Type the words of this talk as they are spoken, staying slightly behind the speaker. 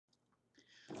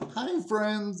Hi,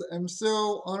 friends. I'm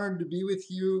so honored to be with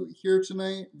you here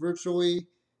tonight, virtually,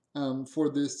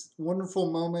 for this wonderful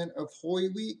moment of Holy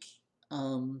Week.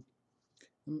 Um,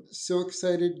 I'm so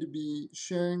excited to be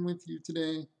sharing with you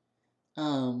today.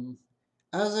 Um,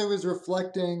 as I was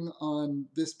reflecting on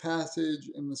this passage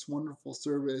and this wonderful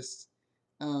service,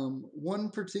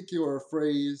 one particular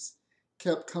phrase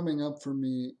kept coming up for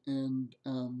me, and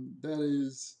that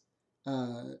is,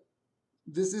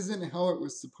 this isn't how it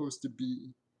was supposed to be.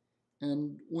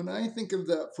 And when I think of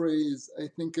that phrase, I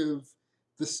think of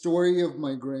the story of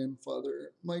my grandfather.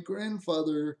 My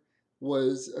grandfather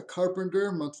was a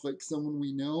carpenter, much like someone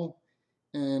we know,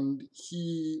 and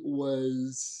he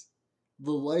was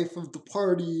the life of the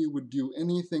party, would do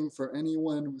anything for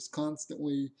anyone, was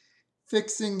constantly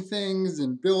fixing things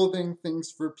and building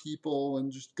things for people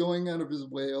and just going out of his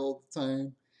way all the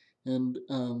time. And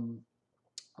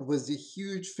was a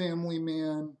huge family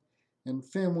man, and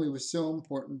family was so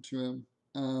important to him.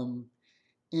 Um,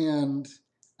 and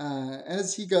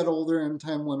as he got older and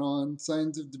time went on,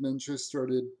 signs of dementia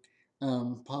started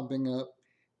popping up.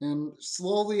 And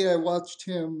slowly I watched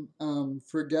him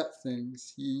forget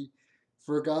things. He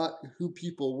forgot who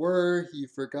people were, he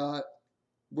forgot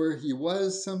where he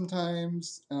was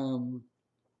sometimes.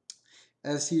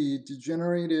 As he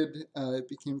degenerated, it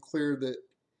became clear that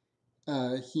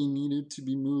he needed to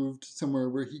be moved somewhere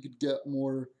where he could get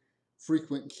more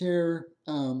frequent care.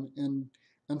 And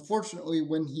unfortunately,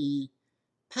 when he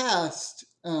passed,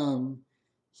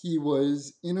 he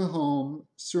was in a home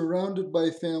surrounded by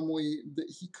family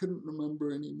that he couldn't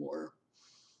remember anymore.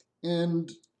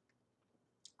 And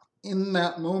in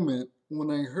that moment,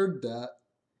 when I heard that,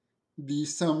 the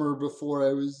summer before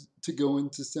I was to go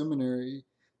into seminary,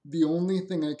 the only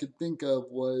thing I could think of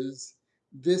was,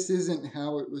 this isn't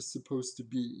how it was supposed to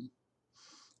be.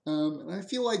 And I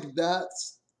feel like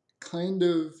that's kind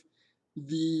of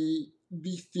the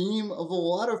theme of a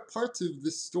lot of parts of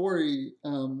this story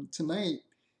tonight.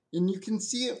 And you can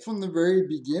see it from the very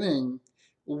beginning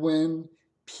when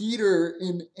Peter,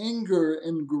 in anger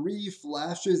and grief,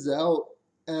 lashes out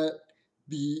at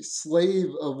the slave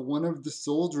of one of the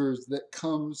soldiers that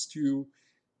comes to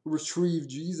retrieve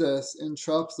Jesus and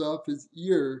chops off his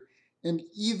ear. And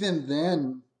even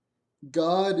then,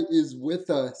 God is with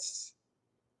us,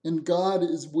 and God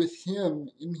is with him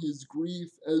in his grief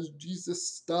as Jesus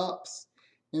stops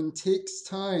and takes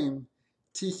time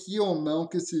to heal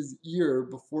Malchus's ear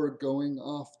before going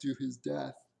off to his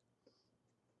death.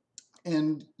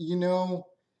 And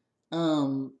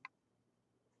um,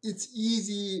 it's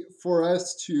easy for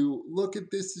us to look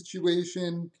at this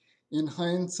situation in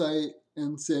hindsight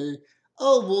and say,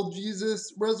 oh, well,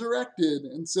 Jesus resurrected,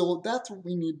 and so that's what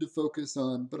we need to focus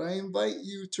on. But I invite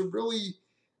you to really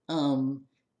um,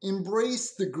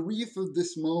 embrace the grief of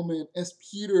this moment as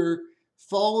Peter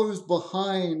follows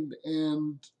behind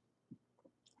and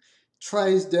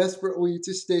tries desperately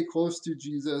to stay close to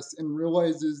Jesus and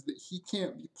realizes that he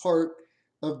can't be part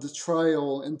of the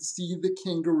trial and see the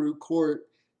kangaroo court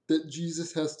that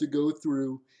Jesus has to go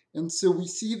through. And so we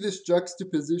see this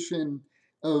juxtaposition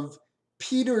of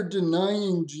Peter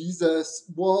denying Jesus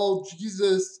while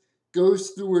Jesus goes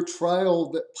through a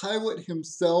trial that Pilate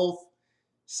himself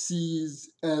sees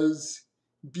as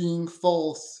being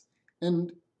false.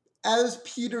 And as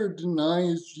Peter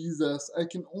denies Jesus, I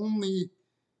can only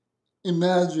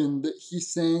imagine that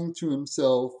he's saying to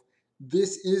himself,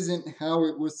 this isn't how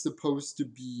it was supposed to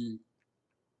be.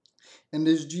 And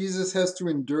as Jesus has to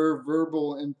endure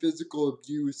verbal and physical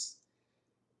abuse,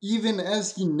 even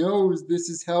as he knows this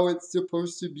is how it's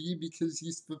supposed to be because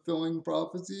he's fulfilling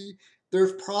prophecy,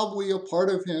 there's probably a part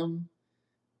of him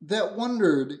that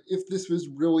wondered if this was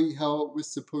really how it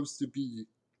was supposed to be.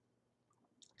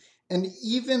 And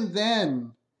even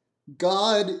then,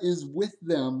 God is with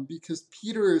them because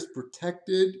Peter is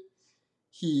protected.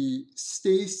 He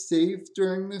stays safe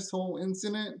during this whole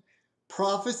incident.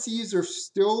 Prophecies are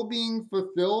still being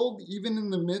fulfilled, even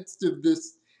in the midst of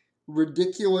this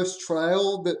ridiculous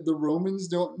trial that the Romans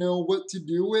don't know what to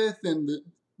do with, and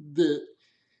that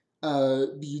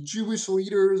the Jewish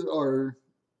leaders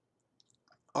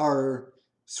are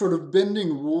sort of bending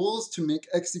rules to make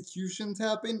executions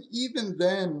happen. Even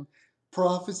then,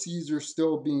 prophecies are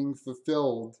still being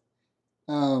fulfilled.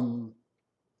 Um,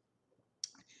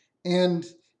 And,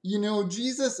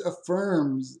 Jesus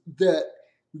affirms that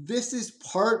this is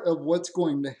part of what's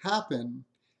going to happen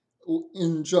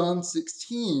in John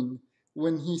 16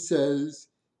 when he says,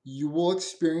 you will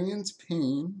experience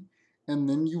pain and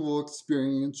then you will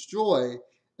experience joy.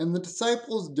 And the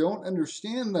disciples don't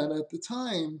understand that at the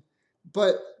time,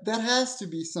 but that has to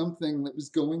be something that was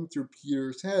going through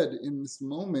Peter's head in this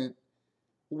moment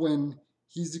when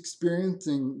he's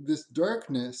experiencing this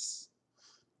darkness.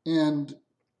 And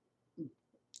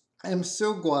I'm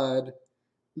so glad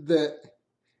that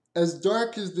as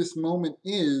dark as this moment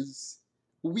is,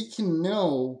 we can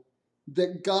know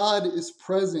that God is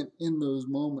present in those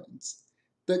moments,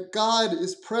 that God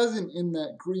is present in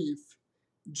that grief.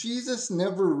 Jesus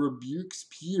never rebukes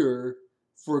Peter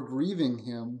for grieving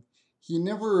him. He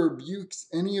never rebukes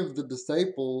any of the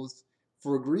disciples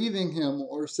for grieving him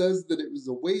or says that it was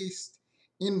a waste.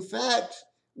 In fact,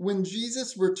 when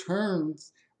Jesus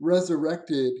returns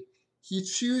resurrected, he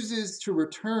chooses to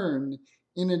return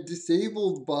in a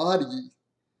disabled body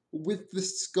with the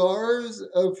scars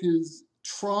of his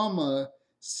trauma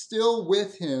still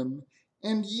with him,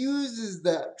 and uses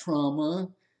that trauma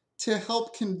to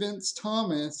help convince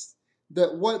Thomas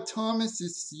that what Thomas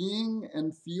is seeing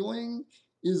and feeling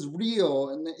is real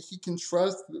and that he can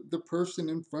trust that the person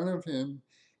in front of him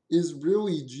is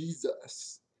really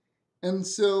Jesus. And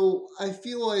so I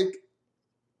feel like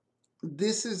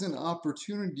this is an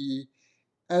opportunity,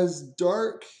 as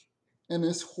dark and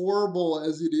as horrible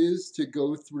as it is to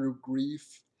go through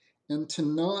grief and to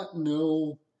not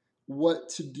know what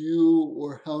to do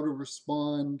or how to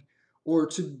respond, or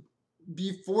to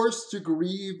be forced to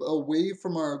grieve away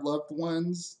from our loved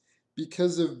ones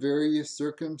because of various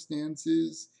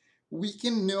circumstances, we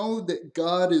can know that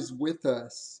God is with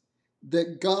us,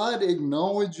 that God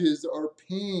acknowledges our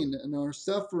pain and our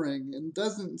suffering and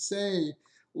doesn't say,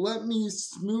 let me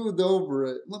smooth over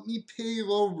it, let me pave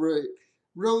over it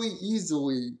really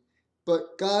easily.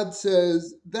 But God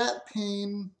says that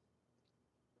pain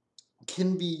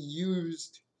can be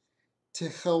used to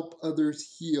help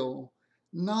others heal.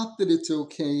 Not that it's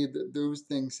okay that those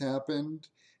things happened,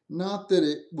 not that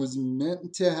it was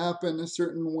meant to happen a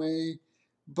certain way,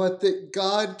 but that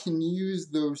God can use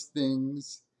those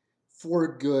things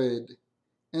for good.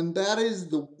 And that is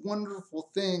the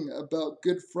wonderful thing about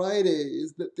Good Friday,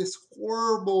 is that this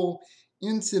horrible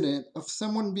incident of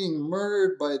someone being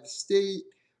murdered by the state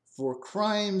for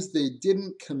crimes they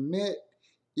didn't commit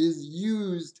is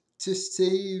used to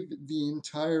save the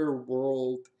entire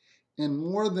world. And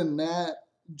more than that,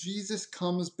 Jesus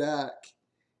comes back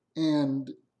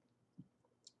and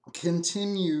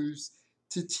continues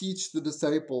to teach the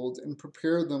disciples and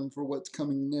prepare them for what's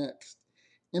coming next.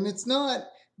 And it's not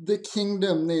the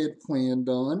kingdom they had planned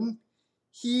on.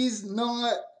 He's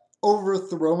not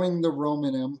overthrowing the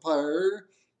Roman Empire.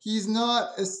 He's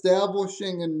not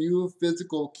establishing a new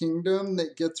physical kingdom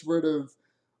that gets rid of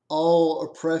all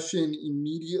oppression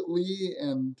immediately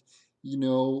and,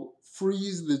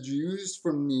 frees the Jews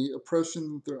from the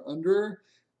oppression that they're under.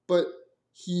 But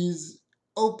he's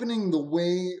opening the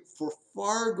way for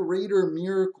far greater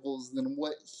miracles than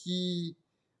what he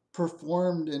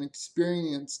performed and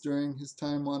experienced during his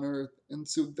time on earth. And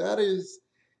so that is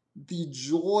the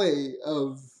joy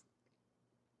of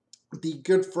the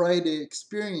Good Friday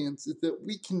experience, is that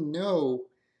we can know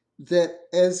that,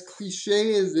 as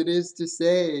cliche as it is to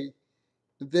say,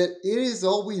 that it is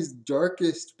always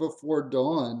darkest before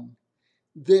dawn,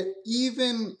 that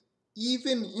even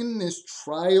in this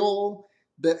trial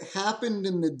that happened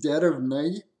in the dead of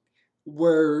night,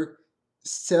 where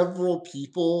several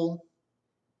people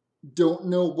don't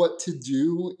know what to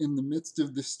do in the midst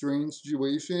of this strange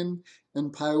situation,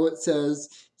 and Pilate says,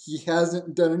 he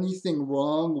hasn't done anything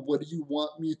wrong, what do you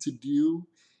want me to do?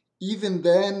 Even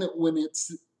then, when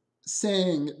it's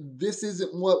saying this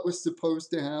isn't what was supposed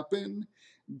to happen,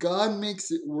 God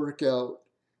makes it work out.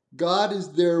 God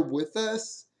is there with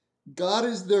us. God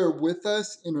is there with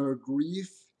us in our grief,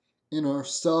 in our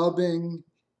sobbing,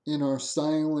 in our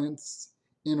silence,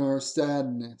 in our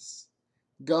sadness.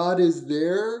 God is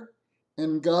there,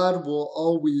 and God will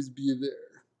always be there.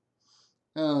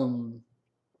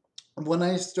 When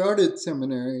I started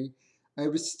seminary, I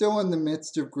was still in the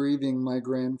midst of grieving my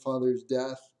grandfather's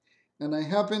death, and I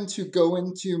happened to go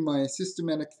into my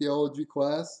systematic theology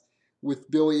class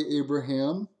with Billy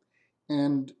Abraham.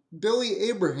 And Billy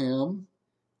Abraham,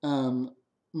 um,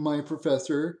 my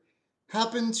professor,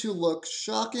 happened to look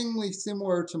shockingly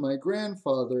similar to my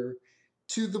grandfather,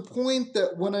 to the point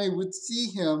that when I would see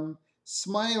him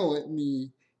smile at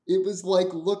me, it was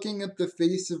like looking at the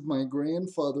face of my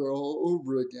grandfather all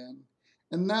over again.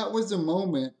 And that was a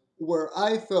moment where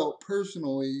I felt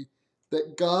personally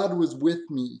that God was with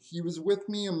me. He was with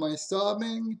me in my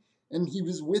sobbing, and he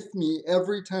was with me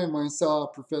every time I saw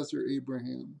Professor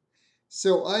Abraham.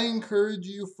 So I encourage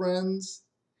you, friends,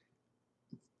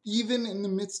 even in the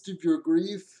midst of your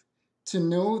grief, to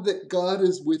know that God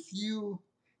is with you,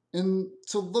 and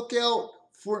to look out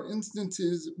for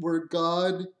instances where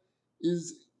God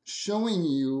is showing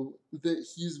you that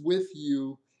he's with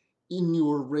you in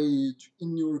your rage,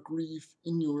 in your grief,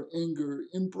 in your anger.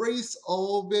 Embrace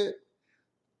all of it.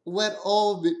 Let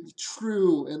all of it be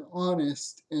true and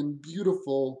honest and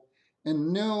beautiful.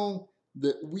 And know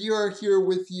that we are here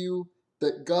with you,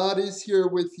 that God is here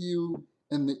with you,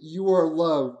 and that you are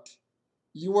loved.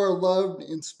 You are loved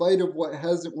in spite of what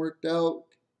hasn't worked out.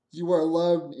 You are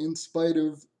loved in spite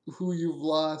of who you've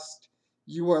lost.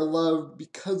 You are loved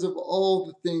because of all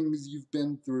the things you've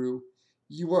been through.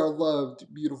 You are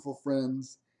loved, beautiful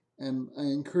friends. And I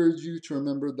encourage you to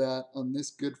remember that on this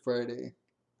Good Friday.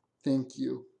 Thank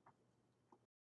you.